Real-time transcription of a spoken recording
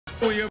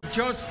We have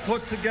just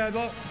put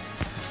together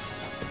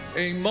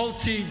a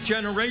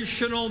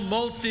multi-generational,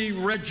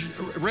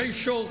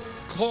 multi-racial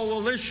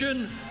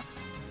coalition.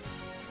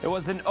 It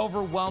was an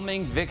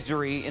overwhelming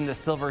victory in the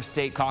Silver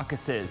State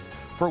caucuses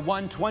for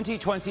one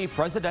 2020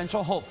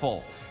 presidential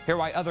hopeful. Hear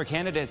why other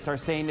candidates are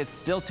saying it's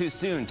still too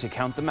soon to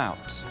count them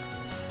out.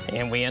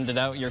 And we ended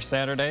out your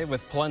Saturday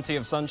with plenty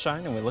of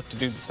sunshine, and we look to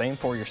do the same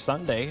for your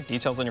Sunday.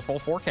 Details on your full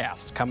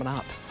forecast coming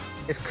up.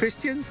 As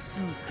Christians,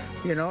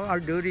 you know, our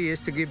duty is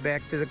to give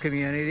back to the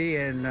community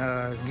and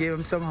give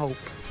them some hope.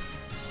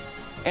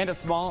 And a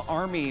small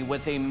army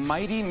with a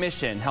mighty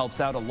mission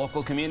helps out a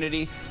local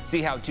community.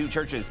 See how two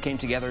churches came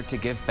together to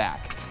give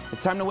back.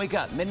 It's time to wake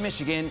up.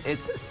 Mid-Michigan,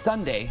 it's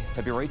Sunday,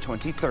 February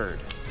 23rd.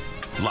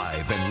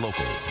 Live and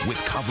local with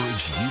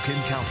coverage you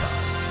can count on.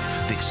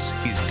 This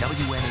is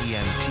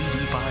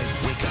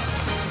WNEMTV5 Wake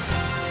Up.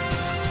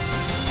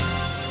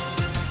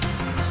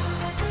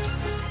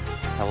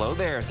 Hello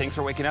there. Thanks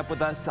for waking up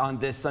with us on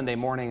this Sunday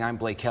morning. I'm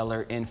Blake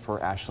Keller in for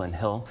Ashlyn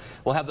Hill.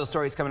 We'll have those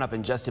stories coming up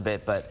in just a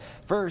bit, but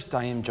first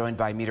I am joined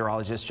by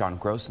meteorologist John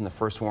Gross in the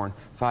First Warn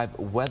 5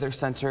 Weather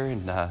Center,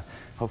 and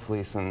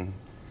hopefully some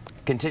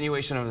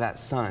continuation of that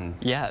sun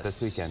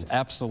this weekend.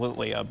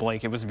 Absolutely,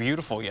 Blake. It was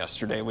beautiful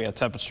yesterday. We had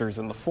temperatures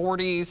in the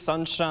 40s,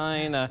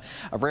 sunshine, a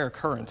rare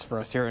occurrence for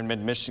us here in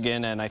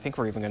mid-Michigan, and I think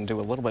we're even going to do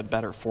a little bit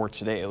better for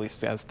today, at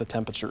least as the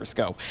temperatures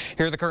go.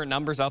 Here are the current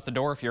numbers out the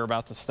door if you're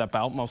about to step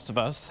out. Most of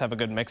us have a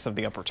good mix of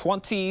the upper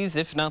 20s,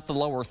 if not the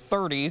lower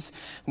 30s.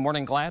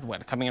 Morning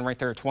Gladwin coming in right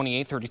there at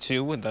 28,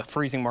 32 with the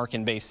freezing mark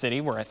in Bay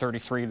City. We're at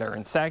 33 there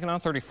in Saginaw,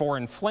 34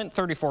 in Flint,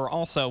 34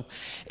 also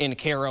in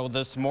Cairo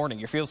this morning.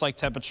 Your feels like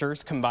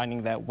temperatures combining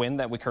that wind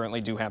that we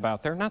currently do have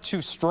out there. Not too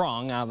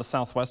strong out of the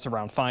southwest,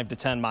 around 5 to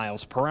 10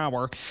 miles per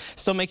hour.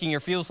 Still making your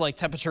feels like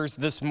temperatures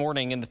this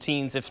morning in the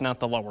teens, if not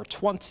the lower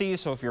 20s.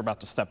 So if you're about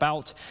to step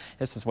out,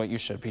 this is what you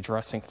should be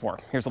dressing for.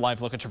 Here's a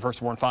live look at your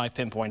First Warn 5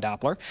 pinpoint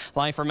Doppler.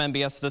 Live from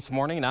MBS this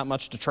morning. Not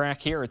much to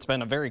track here. It's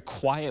been a very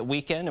quiet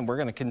weekend, and we're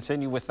going to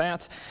continue with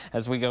that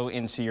as we go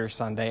into your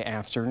Sunday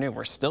afternoon.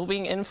 We're still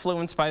being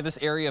influenced by this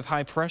area of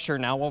high pressure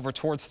now over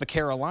towards the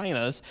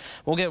Carolinas.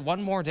 We'll get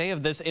one more day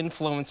of this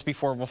influence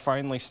before we'll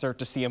finally start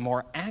to see a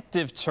more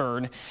active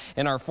turn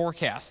in our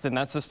forecast, and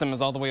that system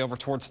is all the way over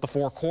towards the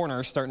Four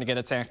Corners, starting to get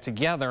its act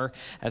together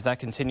as that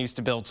continues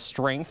to build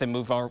strength and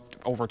move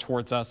over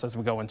towards us as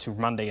we go into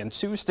Monday and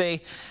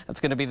Tuesday. That's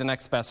going to be the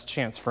next best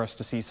chance for us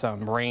to see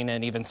some rain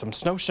and even some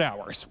snow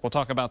showers. We'll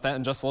talk about that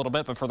in just a little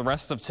bit, but for the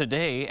rest of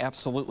today,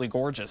 absolutely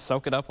gorgeous.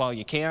 Soak it up while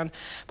you can.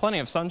 Plenty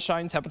of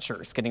sunshine,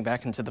 temperatures getting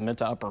back into the mid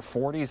to upper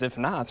 40s, if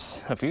not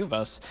a few of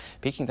us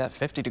peaking that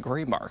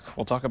 50-degree mark.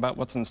 We'll talk about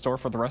what's in store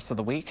for the rest of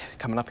the week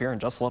coming up here in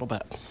just a little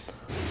bit.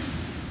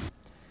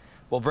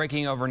 Well,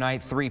 breaking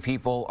overnight, 3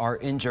 people are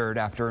injured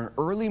after an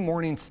early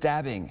morning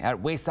stabbing at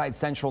Wayside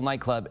Central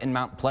nightclub in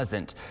Mount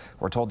Pleasant.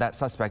 We're told that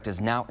suspect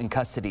is now in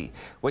custody.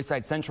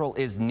 Wayside Central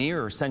is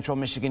near Central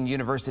Michigan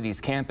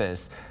University's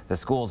campus. The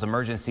school's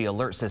emergency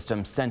alert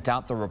system sent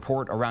out the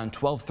report around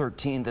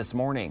 12:13 this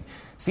morning.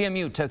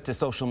 CMU took to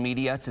social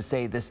media to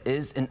say this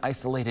is an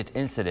isolated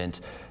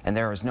incident and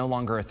there is no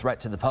longer a threat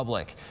to the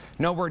public.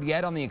 No word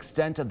yet on the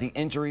extent of the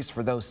injuries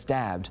for those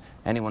stabbed.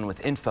 Anyone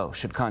with info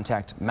should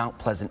contact Mount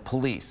Pleasant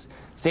Police.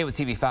 Stay with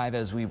TV5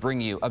 as we bring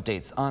you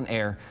updates on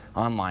air,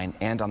 online,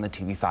 and on the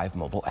TV5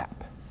 mobile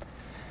app.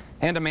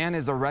 And a man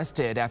is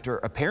arrested after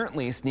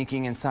apparently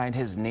sneaking inside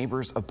his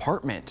neighbor's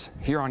apartment.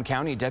 Huron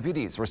County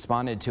deputies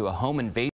responded to a home invasion